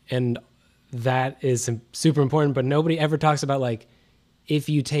 and that is super important, but nobody ever talks about like if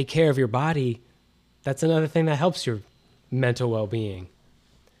you take care of your body, that's another thing that helps your mental well-being.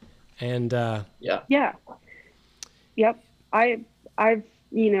 And yeah. Yep. I've,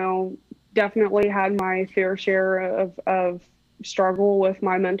 you know, definitely had my fair share of struggle with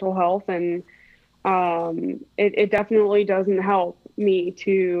my mental health, and it definitely doesn't help me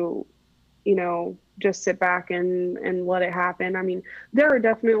to, you know, just sit back and let it happen. I mean, there are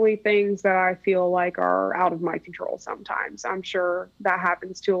definitely things that I feel like are out of my control sometimes. I'm sure that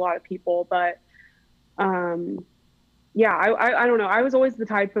happens to a lot of people, but yeah, I don't know. I was always the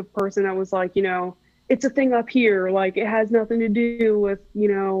type of person that was like, you know, it's a thing up here. Like it has nothing to do with,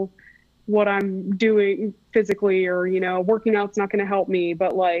 what I'm doing physically, or, working out's not going to help me.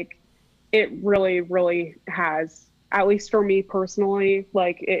 But like, it really, really has, at least for me personally,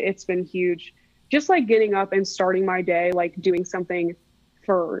 like it's been huge. Just like getting up and starting my day, like doing something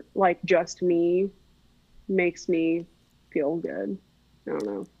for like just me makes me feel good. I don't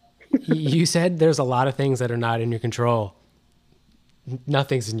know. You said there's a lot of things that are not in your control.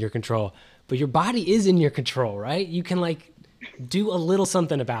 Nothing's in your control, but your body is in your control, right? You can like do a little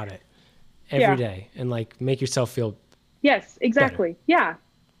something about it every day and like make yourself feel. Yes, exactly. Better. Yeah.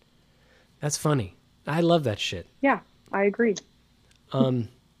 That's funny. I love that shit. Yeah, I agree.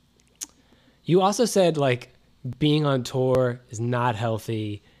 You also said like being on tour is not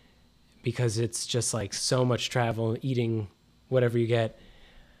healthy because it's just like so much travel, eating whatever you get.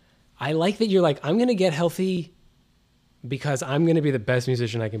 I like that you're like, I'm going to get healthy because I'm going to be the best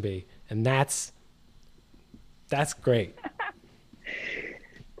musician I can be. And that's great.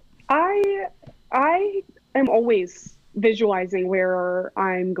 I am always visualizing where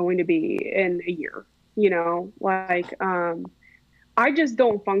I'm going to be in a year, like, I just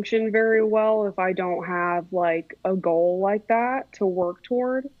don't function very well if I don't have like a goal like that to work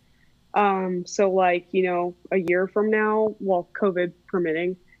toward. So like, a year from now, well, COVID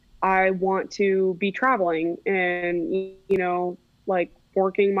permitting, I want to be traveling and, like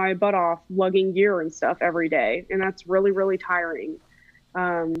working my butt off, lugging gear and stuff every day. And that's really, really tiring.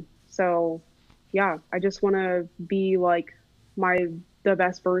 So yeah, I just want to be like the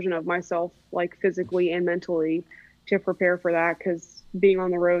best version of myself, like physically and mentally, to prepare for that. Cause being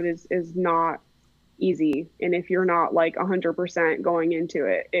on the road is not easy. And if you're not like 100% going into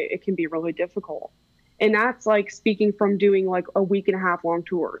it, it can be really difficult. And that's like speaking from doing like a week and a half long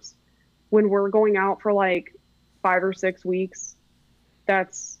tours. When we're going out for like 5 or 6 weeks,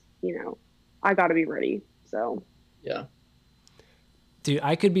 that's, I got to be ready. So, yeah. Dude,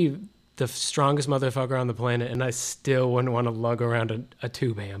 I could be the strongest motherfucker on the planet and I still wouldn't want to lug around a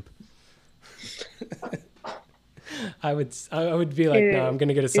tube amp. I would be like, no, I'm going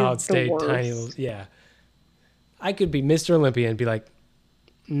to get a solid state, tiny little, yeah. I could be Mr. Olympia and be like,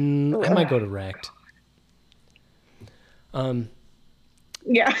 I might go direct.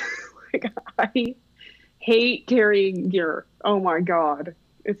 Yeah. Like, I hate carrying gear. Oh my God.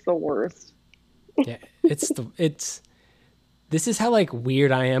 It's the worst. Yeah. This is how like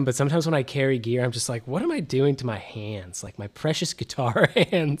weird I am. But sometimes when I carry gear, I'm just like, what am I doing to my hands? Like my precious guitar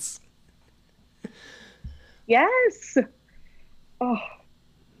hands. Yes. Oh,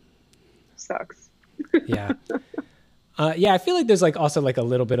 sucks. Yeah. Yeah, I feel like there's like also like a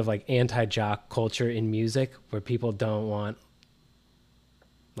little bit of like anti-jock culture in music where people don't want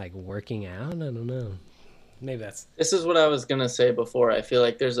like working out. I don't know. Maybe this is what I was gonna say before. I feel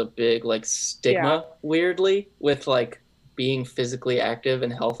like there's a big like stigma weirdly with like being physically active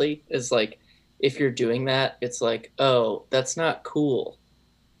and healthy. Is like if you're doing that, it's like, oh, that's not cool.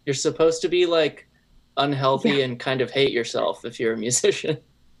 You're supposed to be like unhealthy and kind of hate yourself if you're a musician.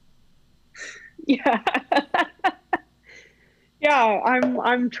 Yeah. Yeah,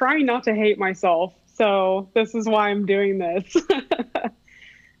 I'm trying not to hate myself. So this is why I'm doing this.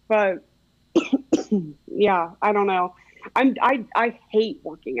 But yeah, I don't know. I hate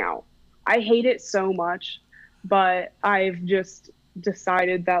working out. I hate it so much, but I've just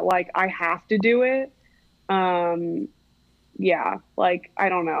decided that like I have to do it. Yeah, like I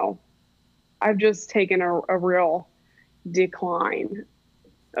don't know. I've just taken a real decline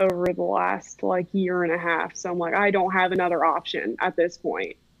over the last like year and a half. So I'm like, I don't have another option at this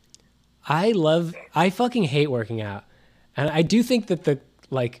point. I fucking hate working out. And I do think that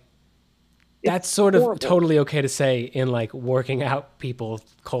that's sort of totally okay to say in like working out people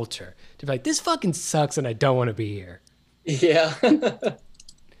culture. To be like, this fucking sucks and I don't want to be here. Yeah.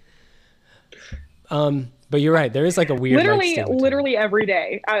 But you're right. There is like a weird literally every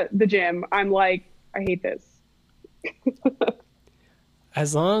day at the gym, I'm like, I hate this.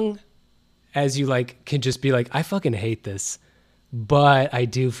 As long as you like can just be like, I fucking hate this, but I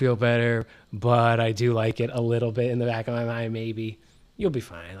do feel better, but I do like it a little bit in the back of my mind, maybe you'll be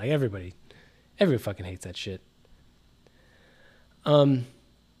fine. Like everybody fucking hates that shit. Yep,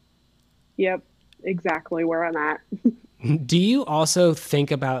 exactly where I'm at. Do you also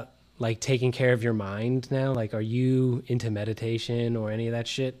think about like taking care of your mind now? Like, are you into meditation or any of that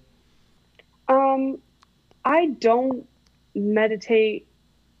shit? I don't meditate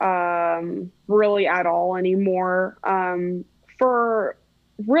really at all anymore. When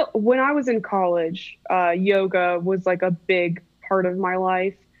I was in college, yoga was like a big part of my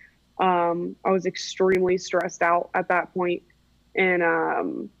life. I was extremely stressed out at that point,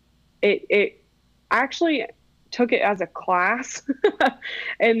 and it I actually took it as a class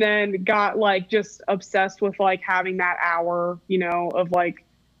and then got like just obsessed with like having that hour, of like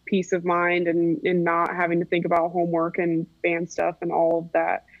peace of mind and not having to think about homework and band stuff and all of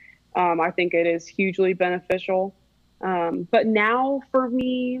that. I think it is hugely beneficial. But now for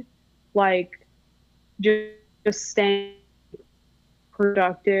me, like just staying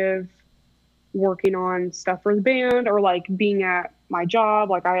productive, working on stuff for the band or like being at my job.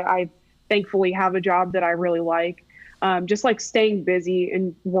 Like I thankfully have a job that I really like. Just like staying busy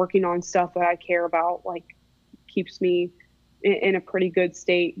and working on stuff that I care about, like keeps me in a pretty good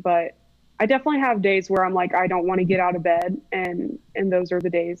state. But I definitely have days where I'm like, I don't want to get out of bed. And those are the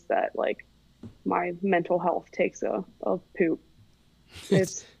days that like my mental health takes a poop.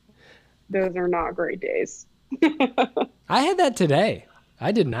 Those are not great days. I had that today.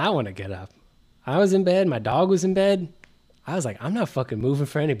 I did not want to get up. I was in bed. My dog was in bed. I was like, I'm not fucking moving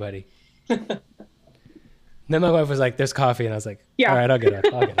for anybody. Then my wife was like, there's coffee. And I was like, yeah. All right, I'll get up.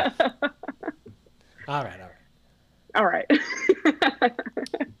 All right.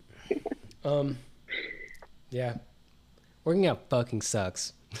 Yeah. Working out fucking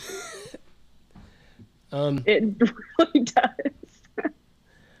sucks. It really does.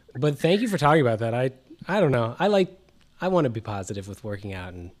 But thank you for talking about that. I don't know. I want to be positive with working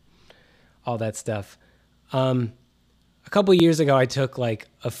out and all that stuff. A couple of years ago, I took like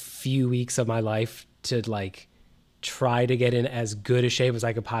a few weeks of my life to like try to get in as good a shape as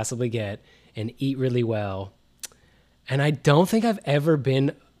I could possibly get and eat really well. And I don't think I've ever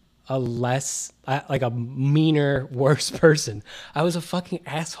been a meaner, worse person. I was a fucking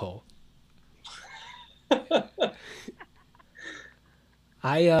asshole.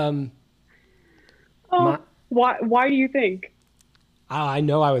 Why do you think? I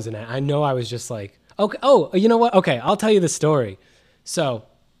know I was just like, okay. Oh, you know what? Okay, I'll tell you the story. So,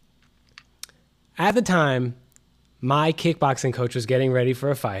 at the time, my kickboxing coach was getting ready for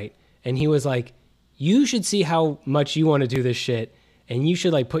a fight, and he was like, "You should see how much you want to do this shit, and you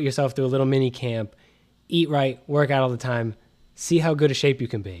should like put yourself through a little mini camp, eat right, work out all the time, see how good a shape you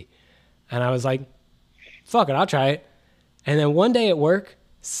can be." And I was like, "Fuck it, I'll try it." And then one day at work,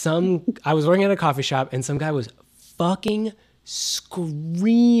 I was working at a coffee shop, and some guy was fucking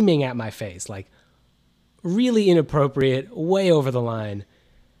screaming at my face, like really inappropriate, way over the line.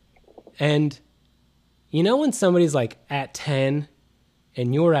 And you know when somebody's like at 10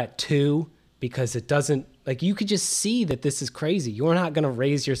 and you're at 2 because it doesn't, like you could just see that this is crazy. You're not going to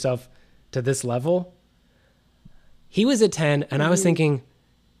raise yourself to this level. He was at 10 and I was thinking,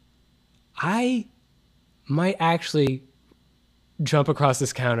 I might actually jump across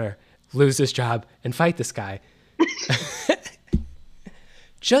this counter, lose this job, and fight this guy.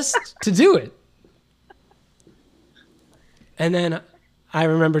 Just to do it. And then I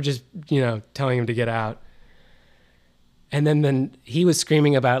remember just, telling him to get out. And then he was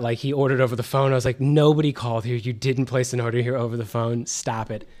screaming about like he ordered over the phone. I was like, nobody called here. You didn't place an order here over the phone.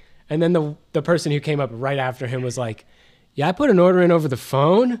 Stop it. And then the person who came up right after him was like, yeah, I put an order in over the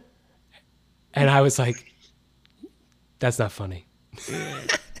phone. And I was like, that's not funny.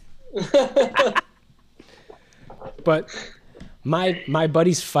 But my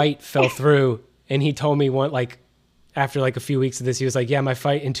buddy's fight fell through, and he told me after like a few weeks of this, he was like, yeah, my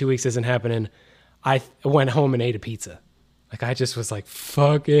fight in 2 weeks isn't happening. I went home and ate a pizza. Like I just was like,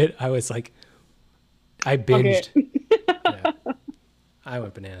 fuck it. I was like, I binged. Yeah. I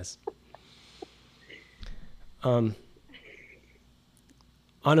went bananas. On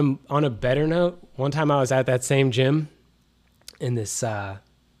a better note, one time I was at that same gym, and this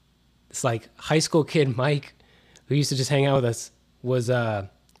like high school kid, Mike, who used to just hang out with us, was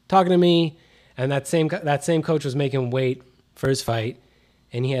talking to me, and that same coach was making weight for his fight,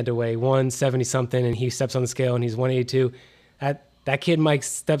 and he had to weigh 170 something, and he steps on the scale and he's 182. That kid Mike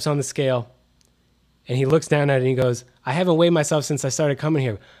steps on the scale, and he looks down at it and he goes, I haven't weighed myself since I started coming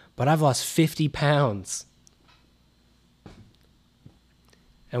here, but I've lost 50 pounds.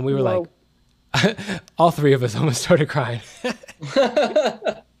 And we were like, all three of us almost started crying.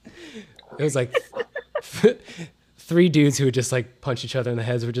 It was like three dudes who would just like punch each other in the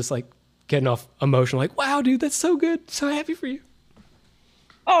heads, were just like getting off emotional, like, wow, dude, that's so good. So happy for you.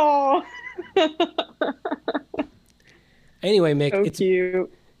 Oh. Anyway, Mick, so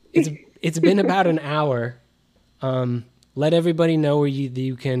cute. It's been about an hour. Let everybody know where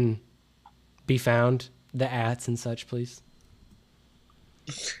you can be found, the ats and such, please.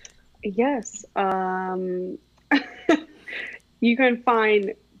 Yes. You can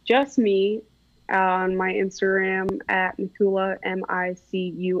find just me on my Instagram at Micula,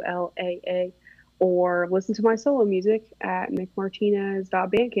 MICULAA, or listen to my solo music at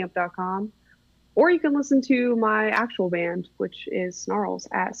mickmartinez.bandcamp.com. Or you can listen to my actual band, which is Snarls,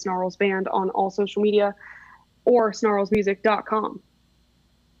 at Snarls Band on all social media, or snarlsmusic.com.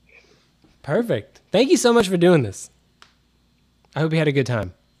 Perfect. Thank you so much for doing this. I hope you had a good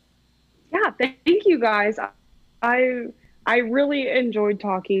time. Yeah, thank you guys. I really enjoyed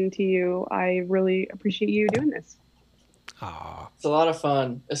talking to you. I really appreciate you doing this. Aww. It's a lot of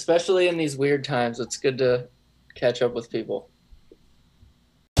fun, especially in these weird times. It's good to catch up with people.